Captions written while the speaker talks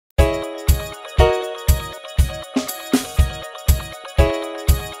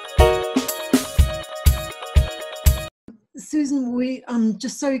Susan, I'm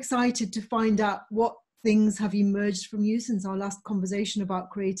just so excited to find out what things have emerged from you since our last conversation about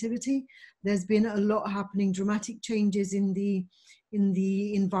creativity. There's been a lot happening, dramatic changes in the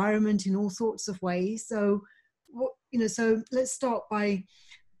environment in all sorts of ways. So, so let's start by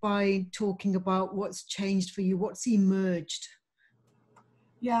talking about what's changed for you, what's emerged.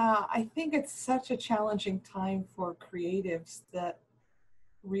 Yeah, I think it's such a challenging time for creatives that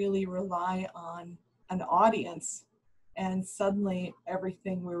really rely on an audience. And suddenly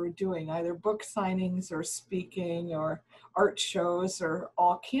everything we were doing, either book signings or speaking or art shows, are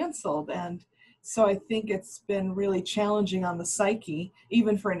all canceled. And so I think it's been really challenging on the psyche,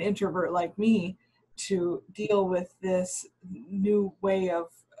 even for an introvert like me, to deal with this new way of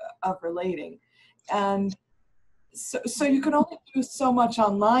relating. And so you can only do so much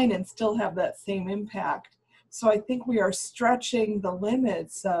online and still have that same impact. So I think we are stretching the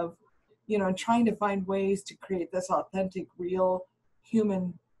limits of, trying to find ways to create this authentic, real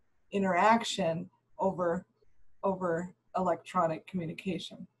human interaction over electronic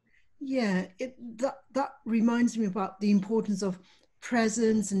communication. Yeah, that reminds me about the importance of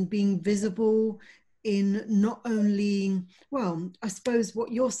presence and being visible in not only, well, I suppose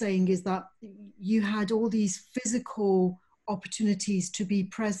what you're saying is that you had all these physical opportunities to be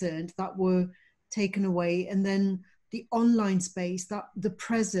present that were taken away, and then the online space, that the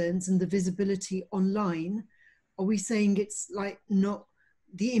presence and the visibility online, are we saying it's like not,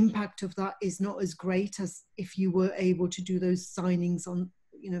 the impact of that is not as great as if you were able to do those signings on,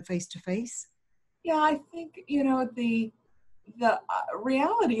 face to face? Yeah, I think, the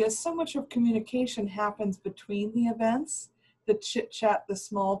reality is so much of communication happens between the events, the chit chat, the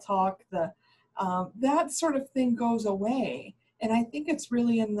small talk, that sort of thing goes away. And I think it's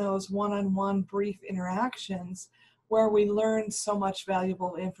really in those one-on-one brief interactions where we learn so much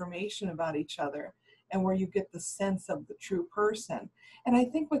valuable information about each other and where you get the sense of the true person. And I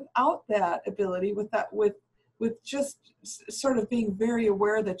think without that ability, with just sort of being very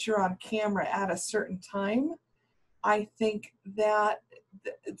aware that you're on camera at a certain time, I think that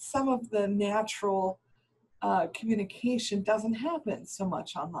some of the natural communication doesn't happen so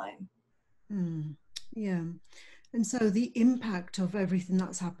much online. Yeah. And so the impact of everything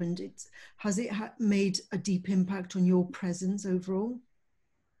that's happened, has it made a deep impact on your presence overall?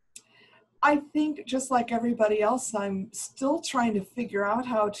 I think just like everybody else, I'm still trying to figure out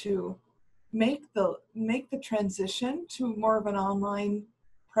how to make the transition to more of an online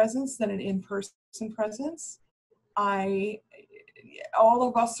presence than an in-person presence. All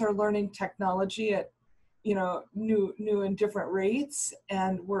of us are learning technology at new and different rates,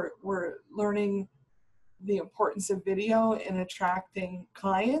 and we're learning the importance of video in attracting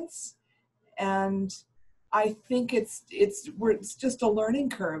clients. And I think it's just a learning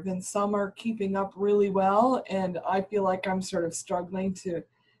curve, and some are keeping up really well, and I feel like I'm sort of struggling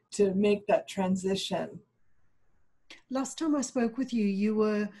to make that transition. Last time I spoke with you, you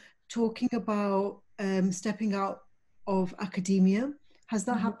were talking about stepping out of academia. Has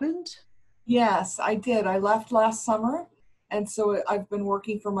that happened? Yes, I did. I left last summer, and so I've been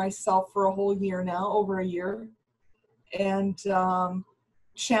working for myself for a whole year now, over a year. And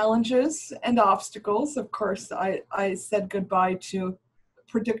challenges and obstacles, of course, I said goodbye to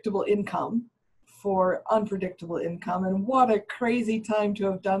predictable income for unpredictable income. And what a crazy time to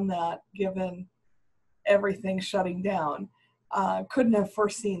have done that, given everything shutting down. Couldn't have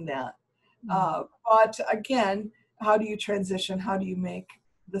foreseen that. But again, how do you transition? How do you make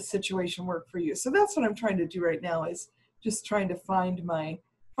the situation work for you? So that's what I'm trying to do right now, is just trying to find my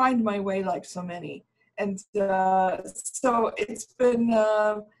way, like so many. And so it's been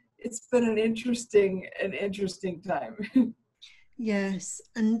an interesting time. Yes,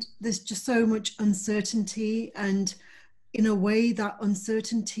 and there's just so much uncertainty, and in a way that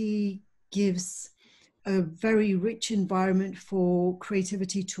uncertainty gives a very rich environment for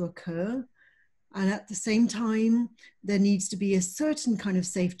creativity to occur. And at the same time, there needs to be a certain kind of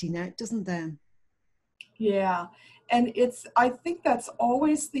safety net, doesn't there? Yeah, and I think that's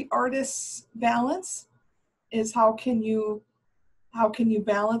always the artist's balance, is how can you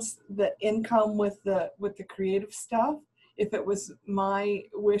balance the income with the creative stuff. If it was my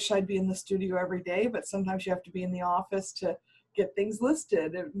wish, I'd be in the studio every day, but sometimes you have to be in the office to get things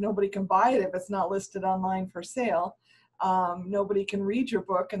listed. Nobody can buy it if it's not listed online for sale. Nobody can read your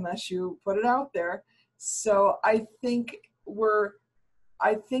book unless you put it out there. So I think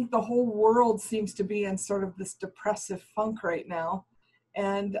the whole world seems to be in sort of this depressive funk right now.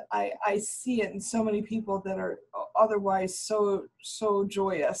 And I see it in so many people that are otherwise so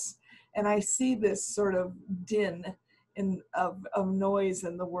joyous. And I see this sort of din of noise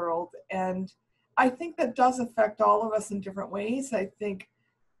in the world. And I think that does affect all of us in different ways. I think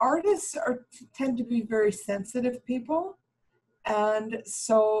artists tend to be very sensitive people. And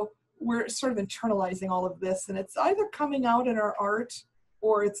so we're sort of internalizing all of this, and it's either coming out in our art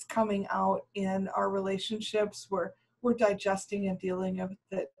or it's coming out in our relationships where we're digesting and dealing with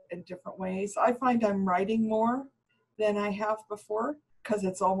it in different ways. I find I'm writing more than I have before because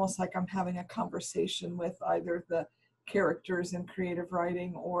it's almost like I'm having a conversation with either the characters in creative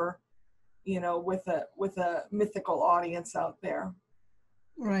writing or, you know, with a mythical audience out there.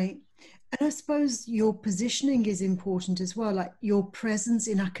 Right. And I suppose your positioning is important as well, like your presence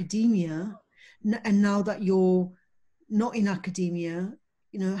in academia. And now that you're not in academia,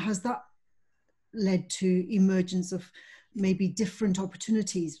 you know, has that led to emergence of maybe different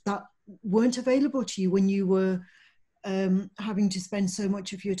opportunities that weren't available to you when you were having to spend so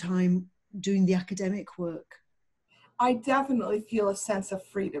much of your time doing the academic work? I definitely feel a sense of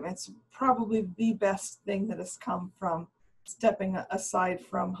freedom. It's probably the best thing that has come from stepping aside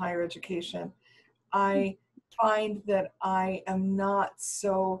from higher education. I find that I am not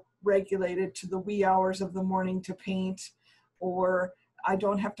so regulated to the wee hours of the morning to paint, or I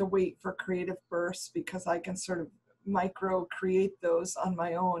don't have to wait for creative bursts because I can sort of micro create those on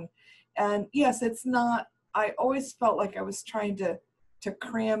my own. And yes, it's not, I always felt like I was trying to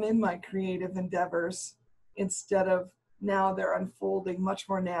cram in my creative endeavors instead of now they're unfolding much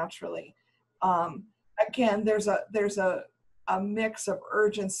more naturally. Um, Again, there's a mix of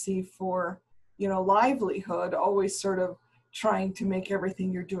urgency for, you know, livelihood, always sort of trying to make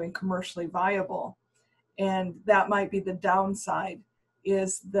everything you're doing commercially viable. And that might be the downside,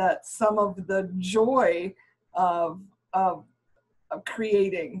 is that some of the joy of, of, of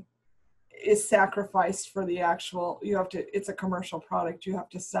creating is sacrificed for the actual, you have to, it's a commercial product, you have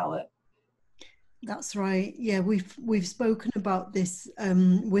to sell it. That's right. Yeah, we've spoken about this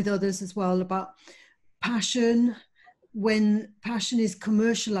with others as well, about passion. When passion is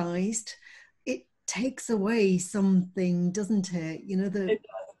commercialized, it takes away something, doesn't it? You know, the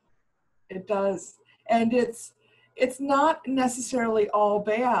It does. And it's not necessarily all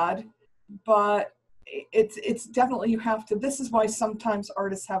bad, but it's definitely, you have to, this is why sometimes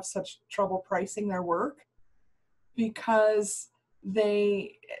artists have such trouble pricing their work, because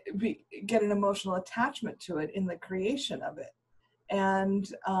they get an emotional attachment to it in the creation of it. And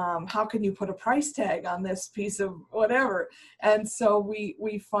how can you put a price tag on this piece of whatever? And so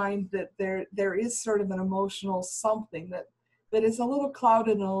we find that there is sort of an emotional something that is a little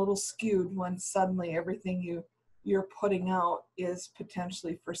clouded and a little skewed when suddenly everything you're putting out is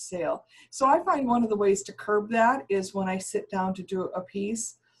potentially for sale. So I find one of the ways to curb that is when I sit down to do a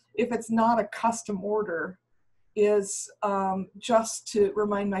piece, if it's not a custom order, is just to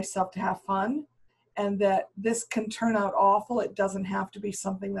remind myself to have fun, and that this can turn out awful. It doesn't have to be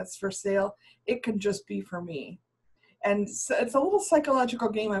something that's for sale. It can just be for me. And so it's a little psychological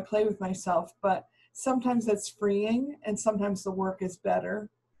game I play with myself, but sometimes it's freeing and sometimes the work is better.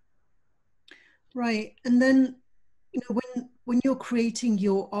 right. And then, you know, when you're creating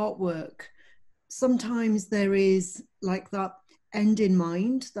your artwork, sometimes there is like that end in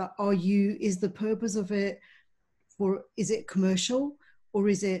mind, that is the purpose of it for, is it commercial or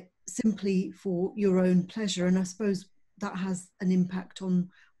is it simply for your own pleasure? And I suppose that has an impact on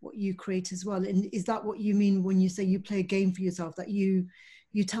what you create as well. And is that what you mean when you say you play a game for yourself, that you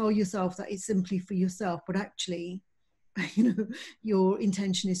tell yourself that it's simply for yourself, but actually, you know, your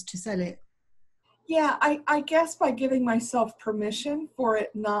intention is to sell it? Yeah, I guess by giving myself permission for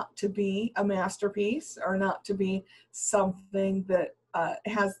it not to be a masterpiece or not to be something that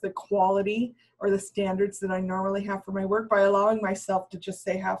has the quality or the standards that I normally have for my work, by allowing myself to just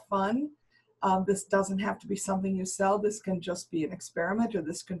say, have fun. This doesn't have to be something you sell. This can just be an experiment, or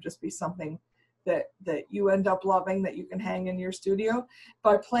this can just be something that you end up loving, that you can hang in your studio.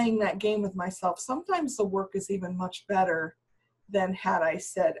 By playing that game with myself, sometimes the work is even much better than had I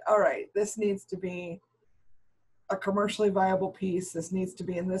said, all right, this needs to be a commercially viable piece. This needs to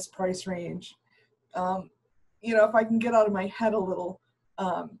be in this price range. You know, if I can get out of my head a little,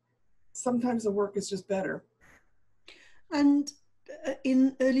 sometimes the work is just better. And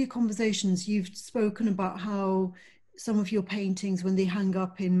in earlier conversations, you've spoken about how some of your paintings, when they hang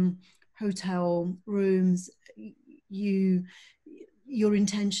up in hotel rooms, your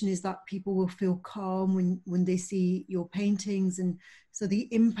intention is that people will feel calm when they see your paintings. And so the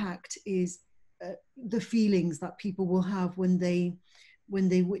impact is the feelings that people will have when they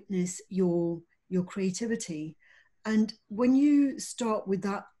witness your creativity. And when you start with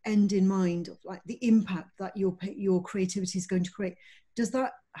that end in mind, of like the impact that your creativity is going to create, does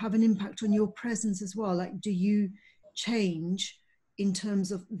that have an impact on your presence as well? Like, do you change in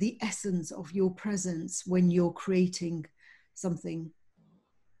terms of the essence of your presence when you're creating something?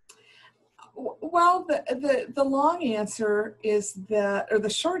 Well, the long answer is that, or the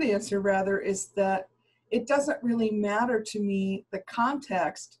short answer rather, is that it doesn't really matter to me the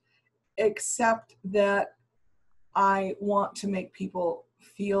context, except that I want to make people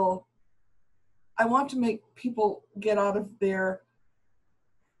feel, I want to make people get out of their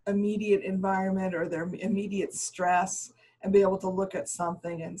immediate environment or their immediate stress and be able to look at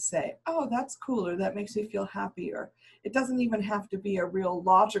something and say, oh, that's cool, or that makes me feel happy. Or it doesn't even have to be a real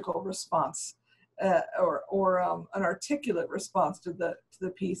logical response, or an articulate response to the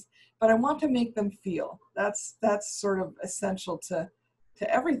piece, but I want to make them feel. That's sort of essential to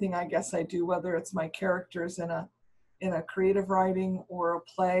everything I guess I do, whether it's my characters in a creative writing or a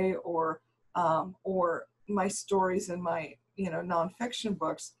play, or my stories in my nonfiction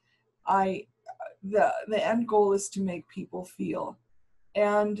books. The end goal is to make people feel.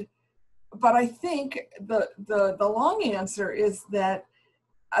 But I think the long answer is that,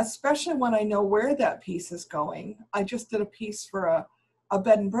 especially when I know where that piece is going. I just did a piece for a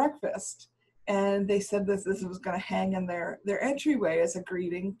bed and breakfast, and they said this was going to hang in their entryway as a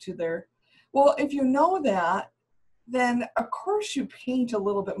greeting to their. Well, if you know that, then of course you paint a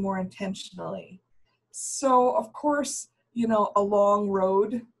little bit more intentionally. So of course, a long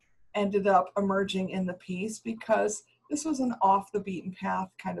road ended up emerging in the piece, because this was an off the beaten path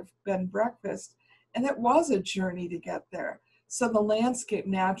kind of bed and breakfast, and it was a journey to get there. So the landscape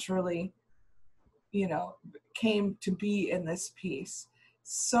naturally, came to be in this piece.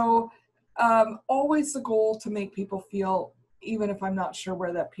 So always the goal to make people feel, even if I'm not sure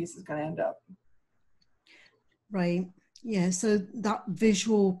where that piece is going to end up. Right. Yeah. So that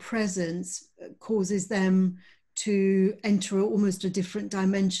visual presence causes them to enter almost a different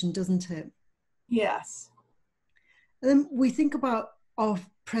dimension, doesn't it? Yes. And then we think about our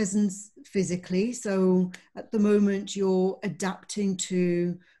presence physically. So at the moment, you're adapting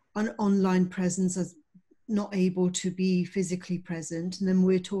to an online presence as not able to be physically present. And then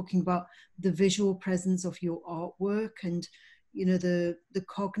we're talking about the visual presence of your artwork, and the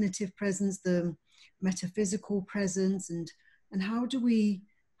cognitive presence, the metaphysical presence, and how do we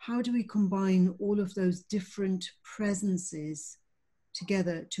combine all of those different presences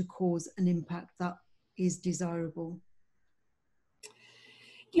together to cause an impact that is desirable?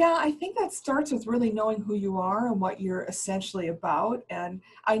 Yeah, I think that starts with really knowing who you are and what you're essentially about. And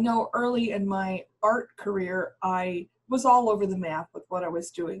I know early in my art career, I was all over the map with what I was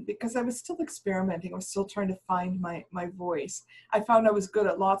doing, because I was still experimenting. I was still trying to find my voice. I found I was good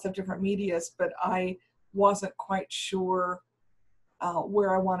at lots of different medias, but I wasn't quite sure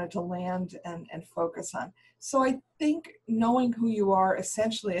where I wanted to land and focus on. So I think knowing who you are,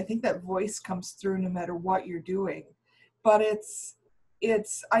 essentially, I think that voice comes through no matter what you're doing. But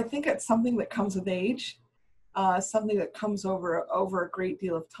I think it's something that comes with age, something that comes over a great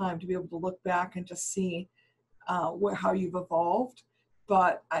deal of time, to be able to look back and just see how you've evolved.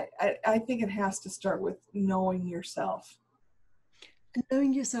 But I think it has to start with knowing yourself. And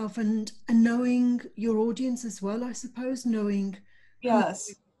knowing yourself, and knowing your audience as well, I suppose, knowing who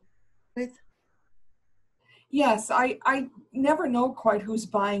Yes. with. Yes, I never know quite who's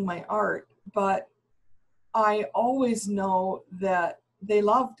buying my art, but I always know that they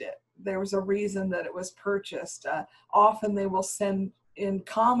loved it. There was a reason that it was purchased. Often they will send in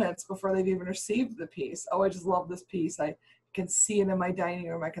comments before they've even received the piece. Oh, I just love this piece. I can see it in my dining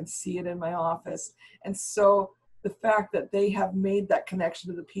room. I can see it in my office. And so the fact that they have made that connection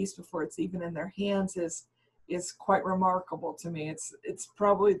to the piece before it's even in their hands is quite remarkable to me. It's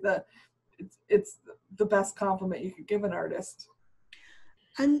probably it's the best compliment you could give an artist.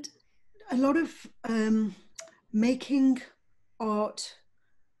 And a lot of making art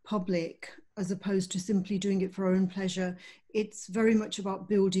public, as opposed to simply doing it for our own pleasure, it's very much about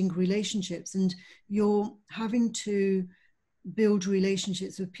building relationships, and you're having to build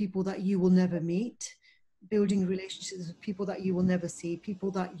relationships with people that you will never meet, building relationships with people that you will never see,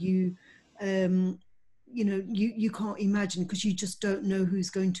 people that you can't imagine, because you just don't know who's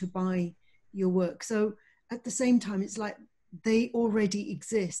going to buy your work. So at the same time, it's like they already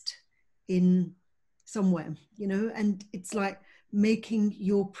exist in somewhere, and it's like making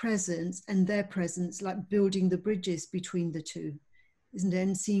your presence and their presence, like building the bridges between the two, isn't it?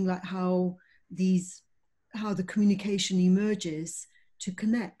 And seeing like how the communication emerges to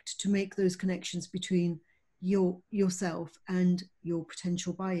connect, to make those connections between yourself and your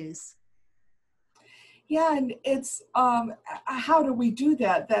potential buyers. Yeah, and it's how do we do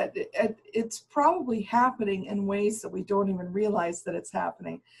that? It's probably happening in ways that we don't even realize that it's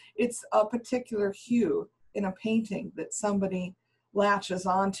happening. It's a particular hue in a painting that somebody latches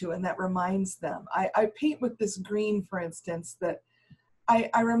onto and that reminds them. I paint with this green, for instance, that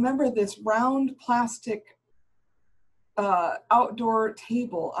I remember this round plastic outdoor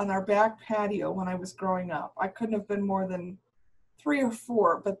table on our back patio when I was growing up. I couldn't have been more than 3 or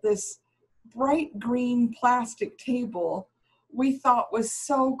 4, but this bright green plastic table we thought was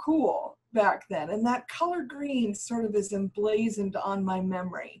so cool back then. And that color green sort of is emblazoned on my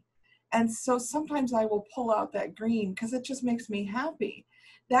memory. And so sometimes I will pull out that green because it just makes me happy.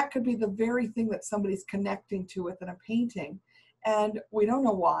 That could be the very thing that somebody's connecting to within a painting. And we don't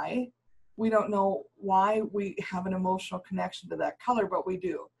know why. We don't know why we have an emotional connection to that color, but we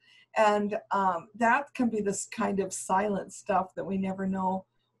do. And that can be this kind of silent stuff that we never know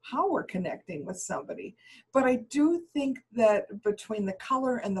how we're connecting with somebody. But I do think that between the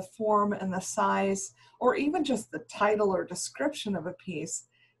color and the form and the size, or even just the title or description of a piece,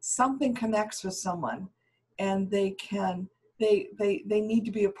 something connects with someone, and they need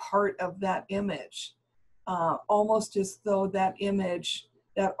to be a part of that image, almost as though that image,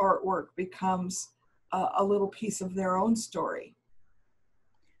 that artwork becomes a little piece of their own story.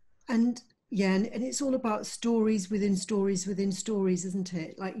 And yeah, and it's all about stories within stories within stories, isn't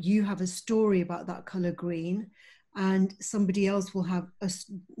it? Like you have a story about that color green, and somebody else will have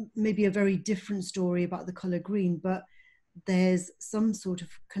maybe a very different story about the color green, but there's some sort of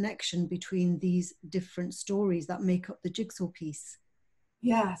connection between these different stories that make up the jigsaw piece.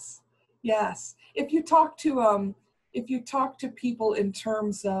 Yes, yes. If you talk to people in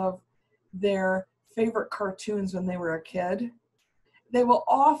terms of their favorite cartoons when they were a kid, they will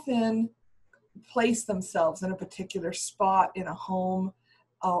often place themselves in a particular spot in a home,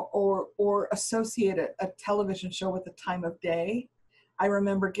 or associate a television show with the time of day. I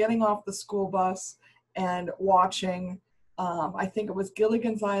remember getting off the school bus and watching, I think it was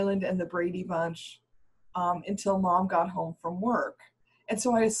Gilligan's Island and the Brady Bunch, until Mom got home from work. And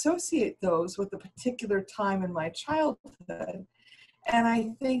so I associate those with a particular time in my childhood. And I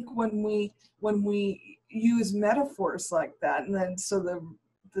think when we use metaphors like that, and then so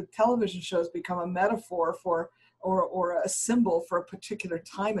the television shows become a metaphor for or a symbol for a particular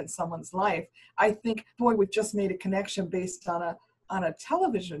time in someone's life, I think, boy, we've just made a connection based on a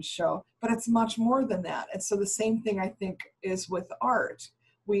television show, but it's much more than that. And so the same thing I think is with art.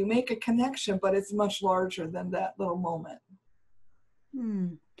 We make a connection, but it's much larger than that little moment.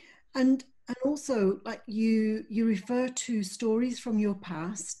 And also, like you refer to stories from your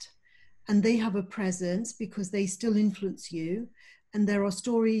past, and they have a presence because they still influence you. And there are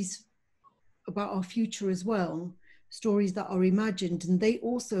stories about our future as well, stories that are imagined, and they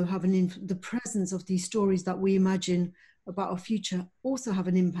also have the presence of these stories that we imagine about our future also have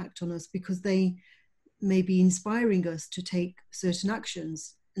an impact on us, because they may be inspiring us to take certain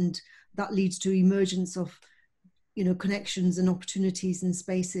actions, and that leads to emergence of, you know, connections and opportunities and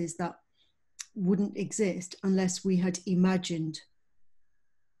spaces that wouldn't exist unless we had imagined.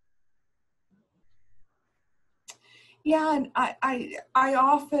 Yeah, and I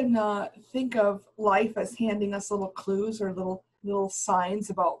often think of life as handing us little clues or little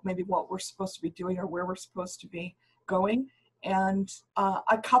signs about maybe what we're supposed to be doing or where we're supposed to be going, and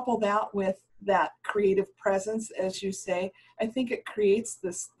I couple that with that creative presence, as you say. I think it creates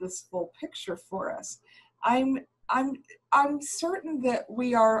this full picture for us. I'm certain that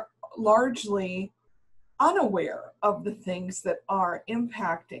we are largely unaware of the things that are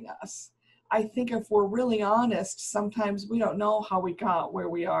impacting us. I think if we're really honest, sometimes we don't know how we got where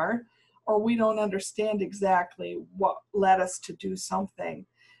we are, or we don't understand exactly what led us to do something.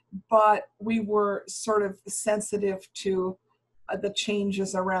 But we were sort of sensitive to the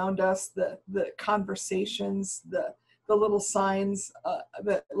changes around us, the conversations, the little signs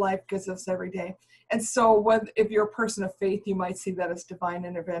that life gives us every day. And so if you're a person of faith, you might see that as divine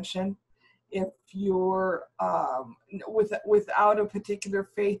intervention. If you're without a particular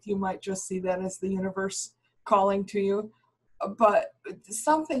faith, you might just see that as the universe calling to you. But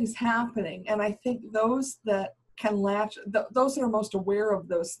something's happening, and I think those that can those that are most aware of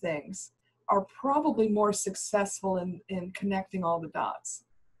those things are probably more successful in connecting all the dots.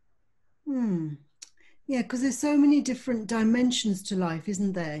 Yeah, because there's so many different dimensions to life,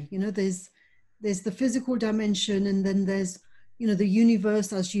 isn't there? You know, there's the physical dimension, and then there's, you know, the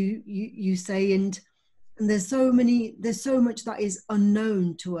universe, as you say, and there's so much that is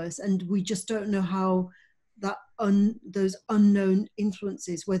unknown to us, and we just don't know how those unknown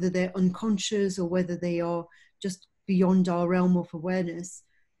influences, whether they're unconscious or whether they are just beyond our realm of awareness,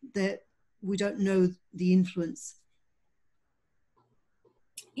 that we don't know the influence.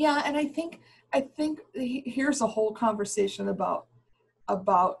 Yeah, and I think here's a whole conversation about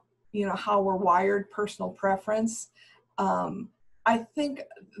you know how we're wired, personal preference. I think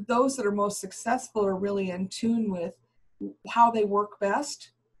those that are most successful are really in tune with how they work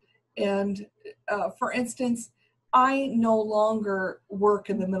best. And for instance, I no longer work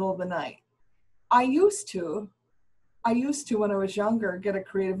in the middle of the night. I used to. I used to, when I was younger, get a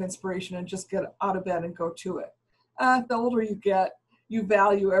creative inspiration and just get out of bed and go to it. The older you get, you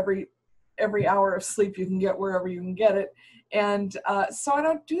value every hour of sleep you can get wherever you can get it. And so I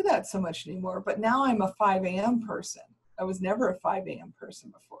don't do that so much anymore. But now I'm a 5 a.m. person. I was never a 5 a.m.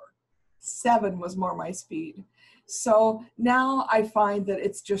 person before. 7 was more my speed. So now I find that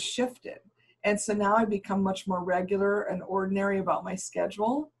it's just shifted. And so now I become much more regular and ordinary about my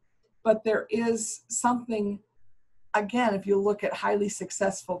schedule. But there is something, again, if you look at highly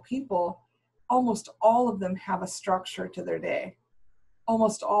successful people, almost all of them have a structure to their day.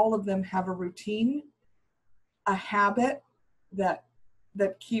 Almost all of them have a routine, a habit that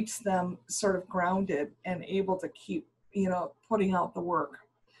keeps them sort of grounded and able to keep, putting out the work.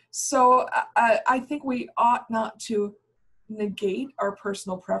 So I think we ought not to negate our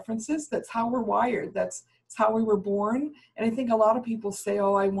personal preferences. That's how we're wired. That's how we were born. And I think a lot of people say,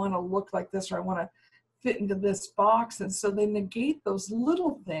 oh, I want to look like this, or I want to fit into this box. And so they negate those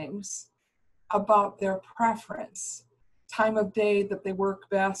little things about their preference, time of day that they work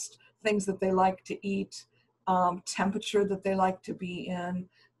best, things that they like to eat, temperature that they like to be in,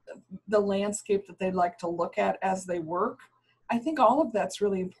 the landscape that they like to look at as they work. I think all of that's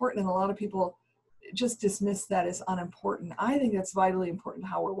really important, and a lot of people just dismiss that as unimportant. I think it's vitally important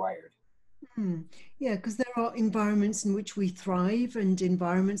how we're wired. Yeah, because there are environments in which we thrive and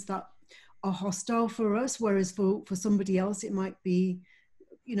environments that are hostile for us, whereas for somebody else it might be,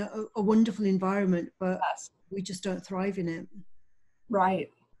 a wonderful environment, but Yes. we just don't thrive in it. Right.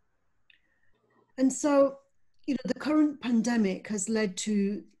 And so, the current pandemic has led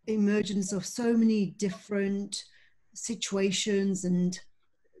to emergence of so many different situations and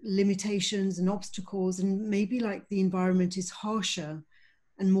limitations and obstacles, and maybe like the environment is harsher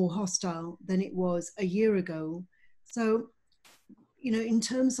and more hostile than it was a year ago. So, in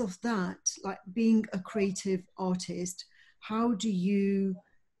terms of that, like being a creative artist, how do you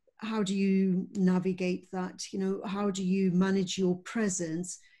navigate that? How do you manage your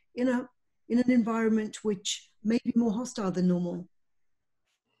presence in an environment which may be more hostile than normal?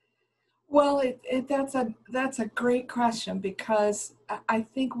 Well, that's a great question, because I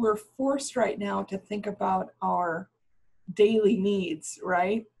think we're forced right now to think about our daily needs,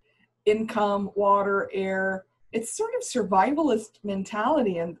 right? Income, water, air. It's sort of survivalist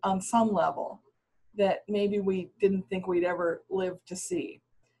mentality on some level that maybe we didn't think we'd ever live to see.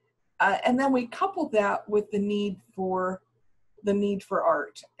 And then we couple that with the need for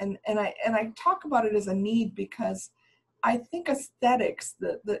art. And I talk about it as a need because I think aesthetics,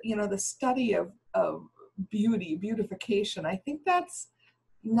 the study of beauty, beautification, I think that's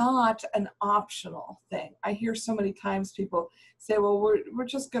not an optional thing. I hear so many times people say, well,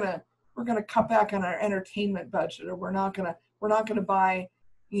 we're gonna cut back on our entertainment budget, or we're not gonna buy,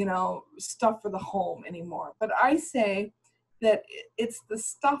 stuff for the home anymore. But I say that it's the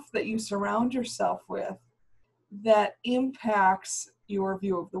stuff that you surround yourself with that impacts your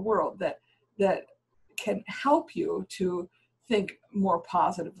view of the world, that can help you to think more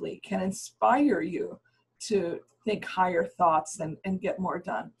positively, can inspire you to think higher thoughts and get more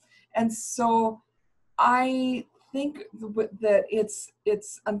done. And so I think that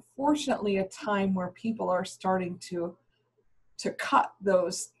it's unfortunately a time where people are starting to cut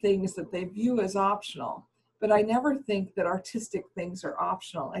those things that they view as optional. But I never think that artistic things are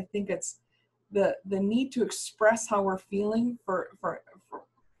optional. I think it's the need to express how we're feeling for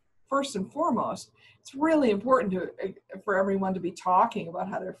first and foremost. It's really important for everyone to be talking about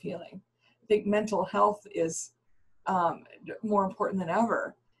how they're feeling. I think mental health is more important than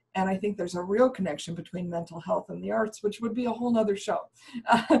ever. And I think there's a real connection between mental health and the arts, which would be a whole nother show.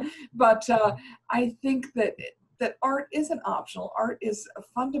 But I think that art isn't optional. Art is a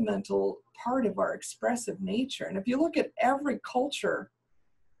fundamental part of our expressive nature. And if you look at every culture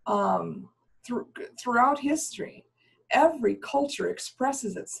throughout history, every culture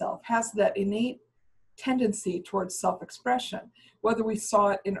expresses itself, has that innate tendency towards self-expression, whether we saw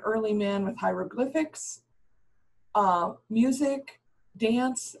it in early man with hieroglyphics, music,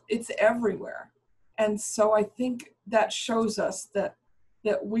 dance, it's everywhere. And so I think that shows us that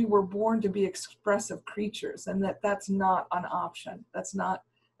we were born to be expressive creatures, and that's not an option. That's not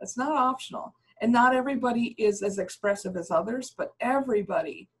optional. And not everybody is as expressive as others, but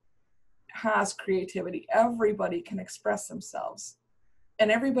everybody has creativity. Everybody can express themselves.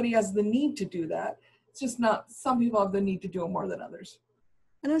 And everybody has the need to do that. It's just not, some people have the need to do it more than others.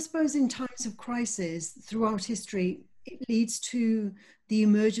 And I suppose in times of crisis throughout history, it leads to the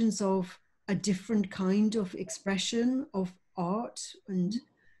emergence of a different kind of expression of art and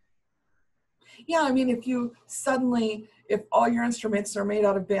Yeah, I mean, if all your instruments are made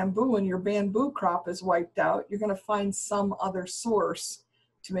out of bamboo and your bamboo crop is wiped out, you're going to find some other source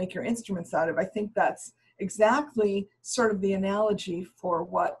to make your instruments out of. I think that's exactly sort of the analogy for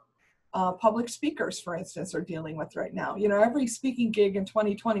what public speakers, for instance, are dealing with right now. You know, every speaking gig in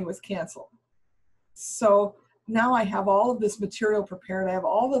 2020 was canceled. So now I have all of this material prepared. I have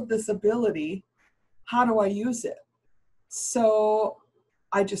all of this ability. How do I use it? So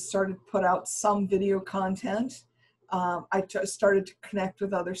I just started to put out some video content. I started to connect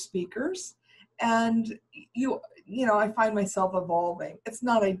with other speakers, and I find myself evolving. It's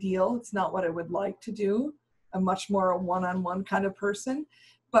not ideal. It's not what I would like to do. I'm much more a one-on-one kind of person,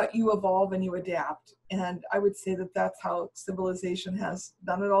 but you evolve and you adapt. And I would say that that's how civilization has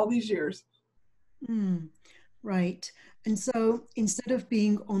done it all these years. Right. And so instead of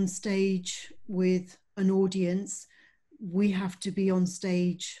being on stage with an audience, we have to be on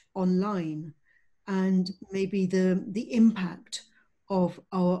stage online. And maybe the impact of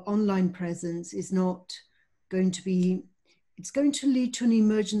our online presence is not going to be, it's going to lead to an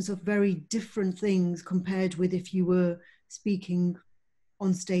emergence of very different things compared with if you were speaking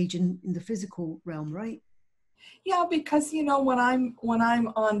on stage in the physical realm, right? Yeah, because when I'm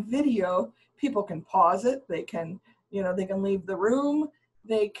on video, people can pause it. They can leave the room.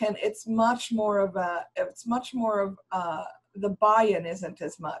 It's much more of the buy-in isn't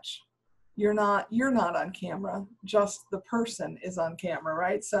as much. You're not on camera. Just the person is on camera,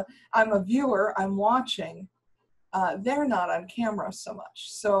 right? So I'm a viewer. I'm watching. They're not on camera so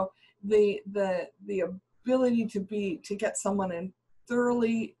much. So the ability to get someone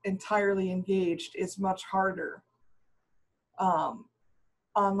entirely engaged is much harder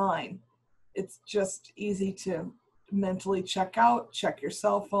online. It's just easy to mentally check out, check your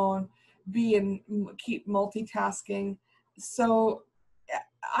cell phone, keep multitasking. So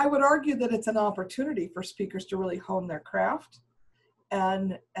I would argue that it's an opportunity for speakers to really hone their craft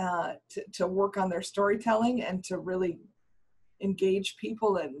and to work on their storytelling and to really engage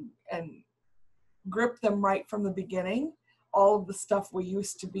people and grip them right from the beginning. All of the stuff we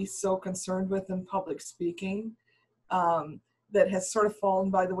used to be so concerned with in public speaking that has sort of fallen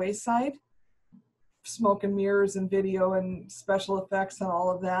by the wayside. Smoke and mirrors and video and special effects and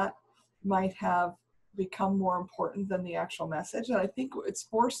all of that might have become more important than the actual message. And I think it's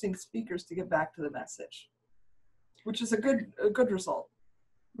forcing speakers to get back to the message, which is a good result.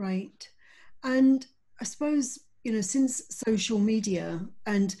 Right. And I suppose, since social media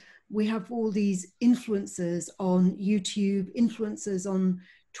and we have all these influencers on YouTube, influencers on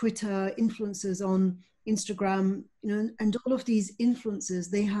Twitter, influencers on Instagram, and all of these influencers,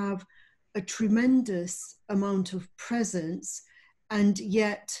 they have a tremendous amount of presence, and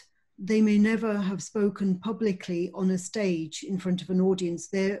yet they may never have spoken publicly on a stage in front of an audience.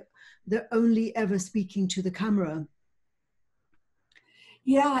 They're only ever speaking to the camera.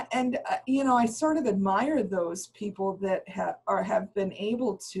 Yeah, and I sort of admire those people that have been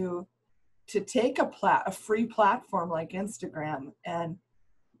able to take a free platform like Instagram and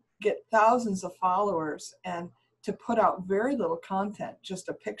get thousands of followers and to put out very little content, just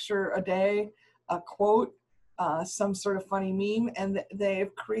a picture a day, a quote, some sort of funny meme, and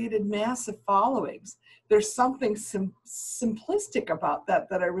they've created massive followings. There's something simplistic about that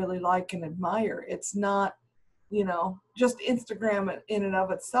I really like and admire. It's not, just Instagram in and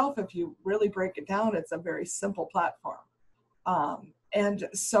of itself. If you really break it down, it's a very simple platform. And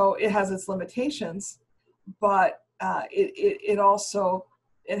so it has its limitations, but it also,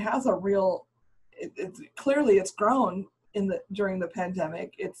 it has a real, clearly it's grown during the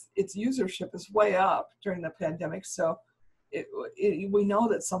pandemic. Its usership is way up during the pandemic. So we know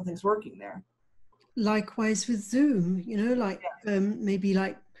that something's working there. Likewise with Zoom, maybe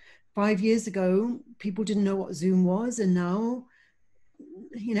like 5 years ago, people didn't know what Zoom was. And now,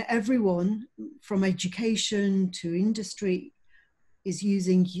 everyone from education to industry is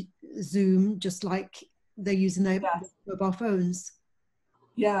using Zoom just like they're using their mobile phones.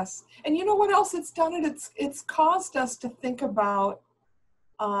 Yes. And you know what else it's done? It's caused us to think about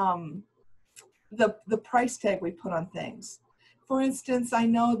the price tag we put on things. For instance, I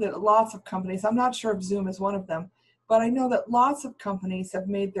know that lots of companies, I'm not sure if Zoom is one of them, but I know that lots of companies have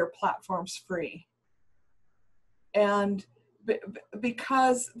made their platforms free. And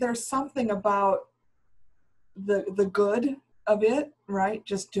because there's something about the good of it, right?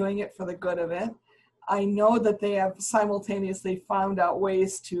 Just doing it for the good of it. I know that they have simultaneously found out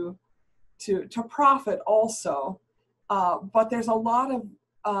ways to profit also. But there's a lot of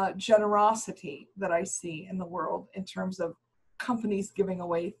generosity that I see in the world in terms of companies giving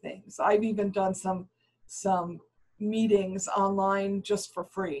away things. I've even done some meetings online just for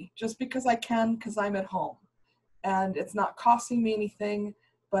free, just because I can, because I'm at home. And it's not costing me anything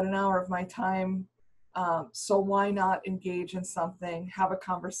but an hour of my time. So why not engage in something, have a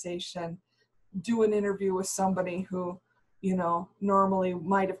conversation, do an interview with somebody who, you know, normally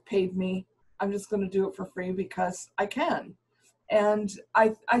might have paid me. I'm just going to do it for free because I can. And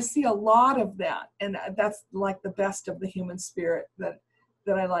I see a lot of that. And that's like the best of the human spirit that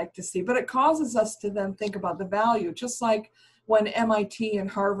I like to see. But it causes us to then think about the value, just like when MIT and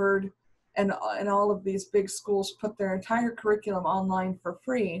Harvard and all of these big schools put their entire curriculum online for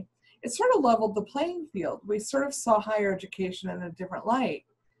free. It sort of leveled the playing field. We sort of saw higher education in a different light,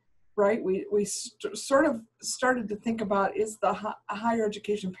 right? We sort of started to think about, is the higher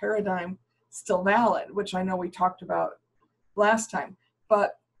education paradigm still valid, which I know we talked about last time,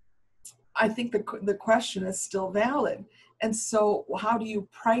 but I think the question is still valid. And so how do you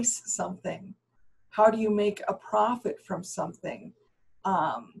price something? How do you make a profit from something?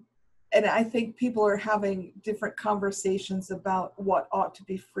 And I think people are having different conversations about what ought to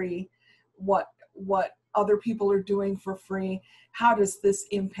be free, what other people are doing for free. How does this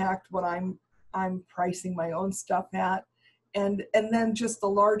impact what I'm pricing my own stuff at? And then just the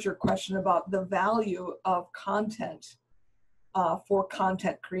larger question about the value of content for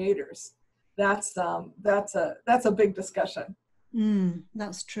content creators. That's a big discussion.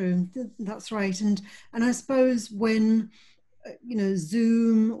 That's true. That's right. And I suppose when you know,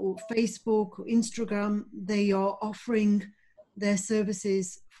 Zoom or Facebook or Instagram, they are offering their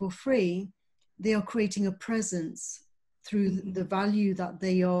services for free, they are creating a presence through the value that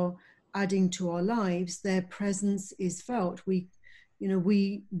they are adding to our lives. Their presence is felt. We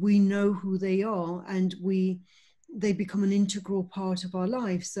know who they are, and they become an integral part of our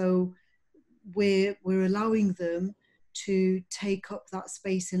life. So we're allowing them to take up that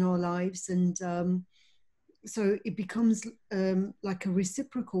space in our lives, and so it becomes like a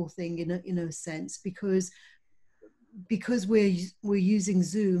reciprocal thing in a sense, because we're using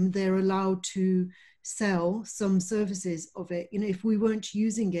Zoom, they're allowed to sell some services of it. You know, if we weren't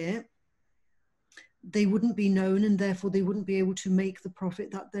using it, they wouldn't be known, and therefore they wouldn't be able to make the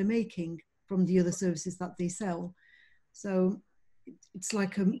profit that they're making from the other services that they sell. So it's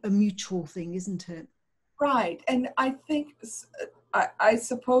like a mutual thing, isn't it? Right. And I think, I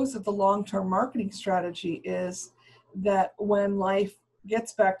suppose that the long-term marketing strategy is that when life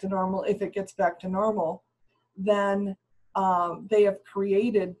gets back to normal, if it gets back to normal, then they have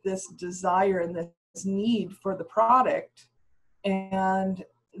created this desire and this need for the product, and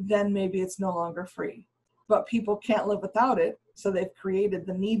then maybe it's no longer free. But people can't live without it, so they've created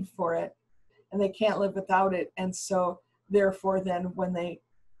the need for it, and they can't live without it. And so therefore then when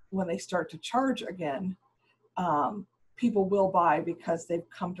they start to charge again, people will buy because they've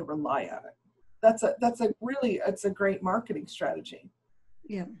come to rely on it. It's a great marketing strategy.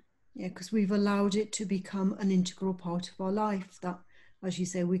 Yeah, because we've allowed it to become an integral part of our life that, as you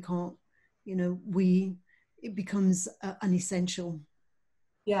say, we can't, it becomes an essential.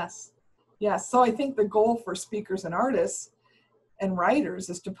 Yes. So I think the goal for speakers and artists and writers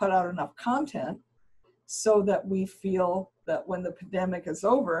is to put out enough content so that we feel that when the pandemic is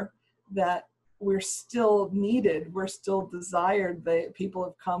over, that we're still needed, we're still desired, that people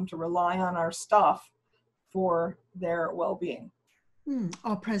have come to rely on our stuff for their well-being.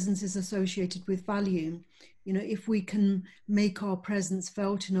 Our presence is associated with value. You know, if we can make our presence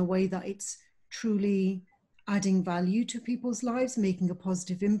felt in a way that it's truly adding value to people's lives, making a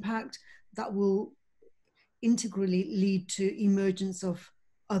positive impact, that will integrally lead to emergence of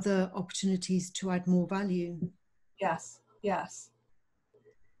other opportunities to add more value. Yes.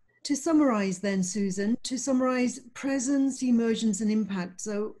 To summarize then, Susan, presence, emergence, and impact.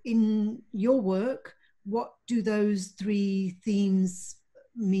 So in your work, what do those three themes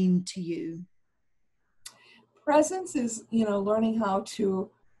mean to you? Presence is, learning how to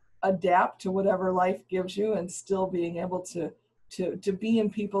adapt to whatever life gives you and still being able to be in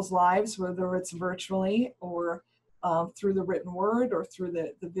people's lives, whether it's virtually or through the written word or through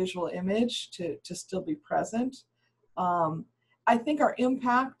the visual image, to still be present. I think our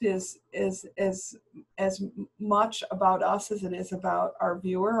impact is as much about us as it is about our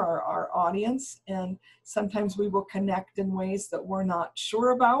viewer, our audience. And sometimes we will connect in ways that we're not sure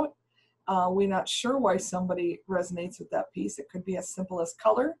about. We're not sure why somebody resonates with that piece. It could be as simple as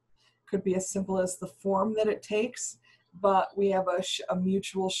color, could be as simple as the form that it takes, but we have a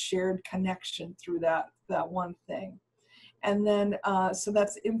mutual shared connection through that one thing. And then, so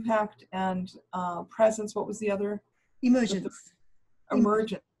that's impact and presence. What was the other? Emergence.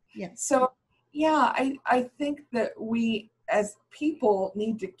 emergent. Yeah. So yeah, I think that we as people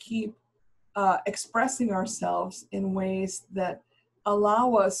need to keep expressing ourselves in ways that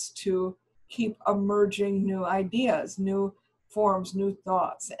allow us to keep emerging new ideas, new forms, new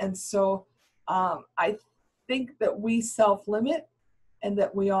thoughts. And so I think that we self-limit, and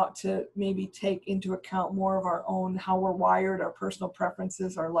that we ought to maybe take into account more of our own, how we're wired, our personal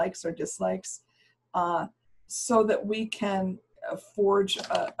preferences, our likes or dislikes, so that we can forge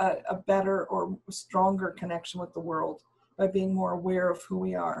a better or stronger connection with the world by being more aware of who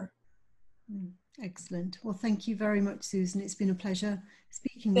we are. Excellent. Well, thank you very much, Susan. It's been a pleasure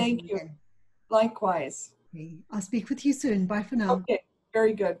speaking with Thank you you. again. Likewise. Okay. I'll speak with you soon. Bye for now. Okay,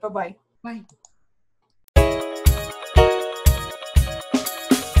 very good. Bye-bye. Bye.